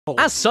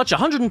As such,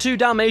 102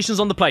 Dalmatians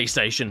on the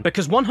PlayStation,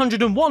 because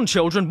 101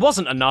 children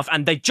wasn't enough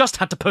and they just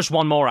had to push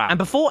one more out. And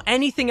before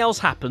anything else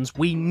happens,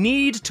 we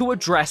need to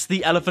address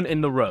the elephant in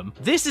the room.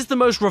 This is the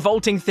most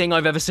revolting thing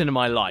I've ever seen in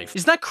my life.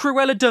 Is that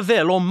Cruella de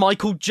Vil or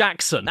Michael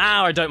Jackson?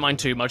 Now I don't mind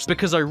too much,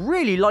 because I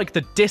really like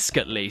the disc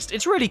at least.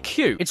 It's really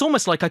cute. It's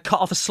almost like I cut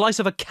off a slice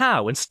of a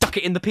cow and stuck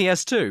it in the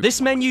PS2.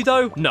 This menu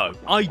though? No,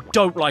 I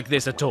don't like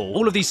this at all.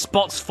 All of these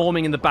spots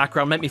forming in the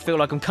background make me feel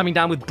like I'm coming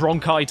down with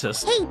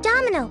bronchitis. Hey,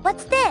 Domino,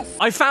 what's this?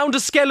 I found a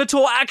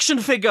Skeletor action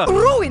figure!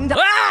 Ruined!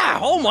 Ah!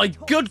 Oh my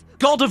good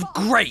god of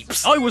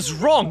grapes! I was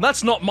wrong,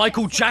 that's not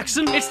Michael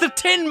Jackson, it's the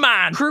Tin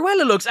Man!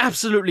 Cruella looks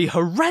absolutely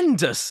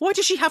horrendous! Why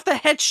does she have the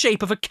head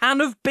shape of a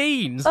can of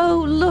beans? Oh,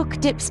 look,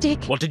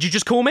 Dipstick. What did you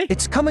just call me?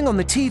 It's coming on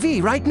the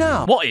TV right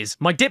now. What is?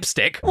 My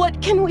dipstick? What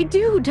can we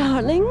do,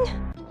 darling?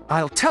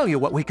 I'll tell you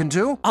what we can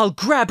do. I'll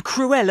grab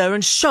Cruella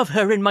and shove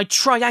her in my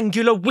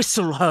triangular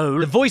whistle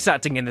hole. The voice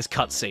acting in this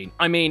cutscene,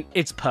 I mean,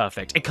 it's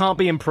perfect. It can't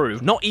be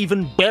improved. Not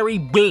even Barry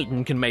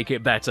Wilton can make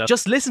it better.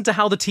 Just listen to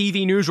how the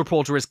TV news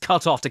reporter is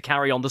cut off to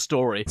carry on the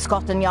story.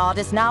 Scotland Yard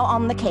is now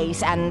on the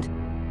case and...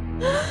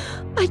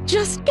 I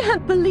just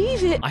can't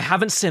believe it. I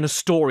haven't seen a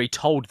story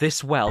told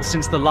this well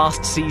since the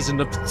last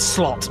season of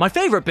Slot. My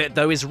favourite bit,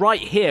 though, is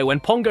right here when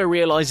Pongo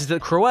realises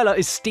that Cruella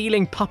is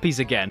stealing puppies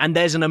again, and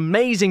there's an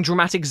amazing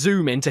dramatic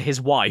zoom in to his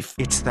wife.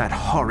 It's that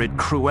horrid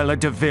Cruella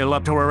de Vil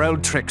up to her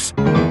old tricks.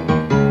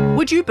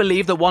 Would you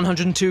believe that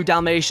 102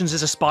 Dalmatians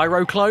is a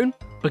Spyro clone?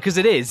 Because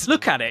it is.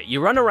 Look at it. You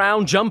run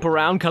around, jump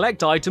around,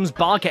 collect items,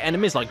 bark at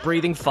enemies like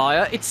breathing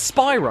fire. It's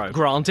Spyro.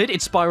 Granted,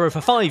 it's Spyro for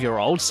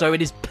 5-year-olds, so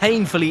it is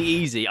painfully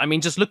easy. I mean,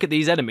 just look at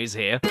these enemies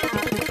here.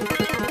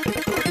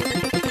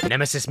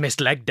 Nemesis missed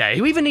leg day.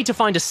 You even need to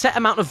find a set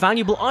amount of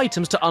valuable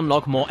items to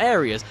unlock more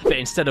areas, but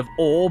instead of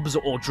orbs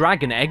or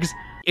dragon eggs,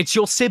 it's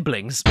your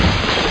siblings.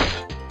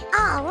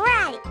 All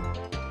right.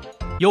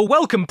 You're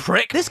welcome,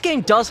 prick! This game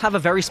does have a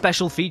very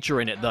special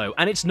feature in it, though,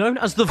 and it's known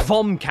as the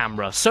Vom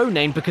camera, so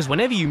named because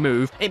whenever you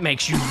move, it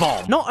makes you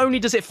vom. Not only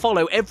does it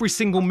follow every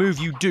single move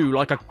you do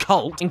like a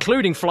cult,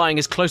 including flying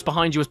as close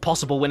behind you as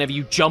possible whenever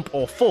you jump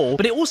or fall,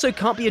 but it also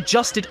can't be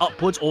adjusted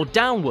upwards or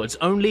downwards,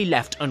 only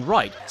left and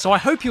right. So I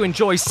hope you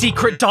enjoy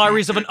Secret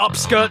Diaries of an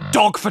Upskirt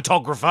Dog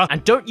Photographer,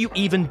 and don't you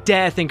even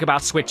dare think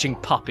about switching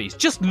puppies.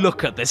 Just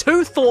look at this.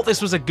 Who thought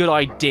this was a good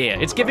idea?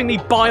 It's giving me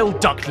bile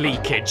duct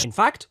leakage. In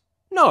fact,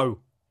 no.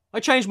 I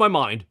changed my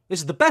mind.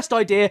 This is the best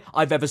idea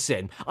I've ever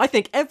seen. I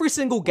think every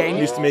single game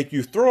used to make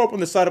you throw up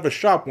on the side of a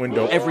shop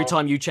window every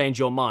time you change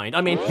your mind.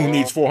 I mean, who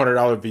needs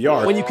 $400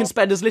 VR? When you can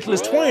spend as little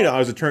as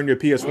 $20 to turn your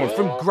PS1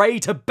 from grey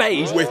to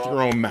beige with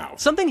your own mouth.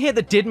 Something here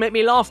that did make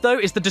me laugh, though,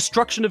 is the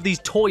destruction of these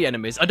toy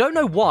enemies. I don't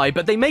know why,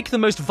 but they make the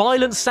most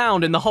violent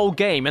sound in the whole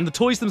game, and the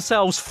toys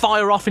themselves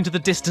fire off into the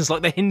distance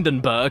like the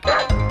Hindenburg.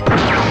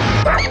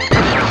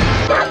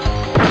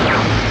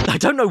 I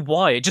don't know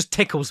why, it just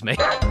tickles me.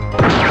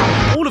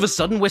 All of a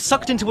sudden, we're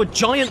sucked into a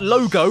giant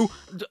logo,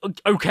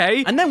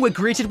 okay, and then we're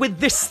greeted with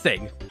this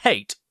thing,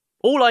 hate.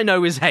 All I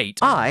know is hate.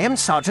 I am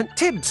Sergeant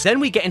Tibbs. Then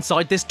we get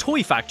inside this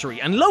toy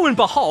factory, and lo and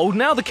behold,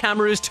 now the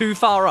camera is too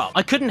far up.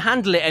 I couldn't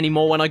handle it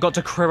anymore when I got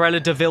to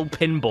Cruella de Vil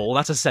pinball.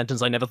 That's a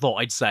sentence I never thought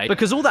I'd say.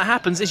 Because all that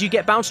happens is you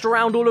get bounced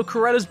around all of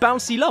Cruella's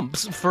bouncy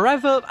lumps,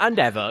 forever and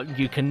ever.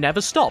 You can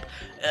never stop.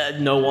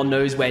 No one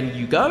knows when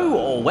you go,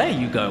 or where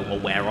you go, or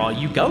where are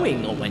you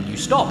going, or when you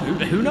stop.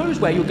 Who knows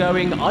where you're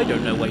going? I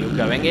don't know where you're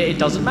going. It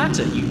doesn't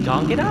matter. You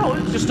can't get out.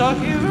 It's just stuck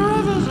here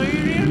forever, so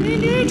you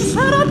need to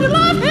set up your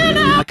life here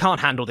now. I can't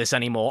handle this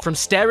anymore. From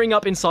staring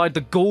up inside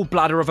the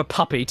gallbladder of a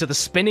puppy, to the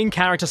spinning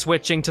character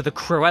switching, to the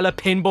Cruella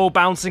pinball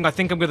bouncing, I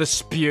think I'm gonna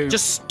spew.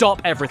 Just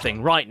stop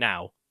everything right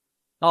now.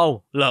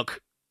 Oh,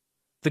 look.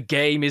 The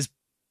game is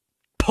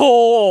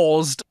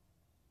paused.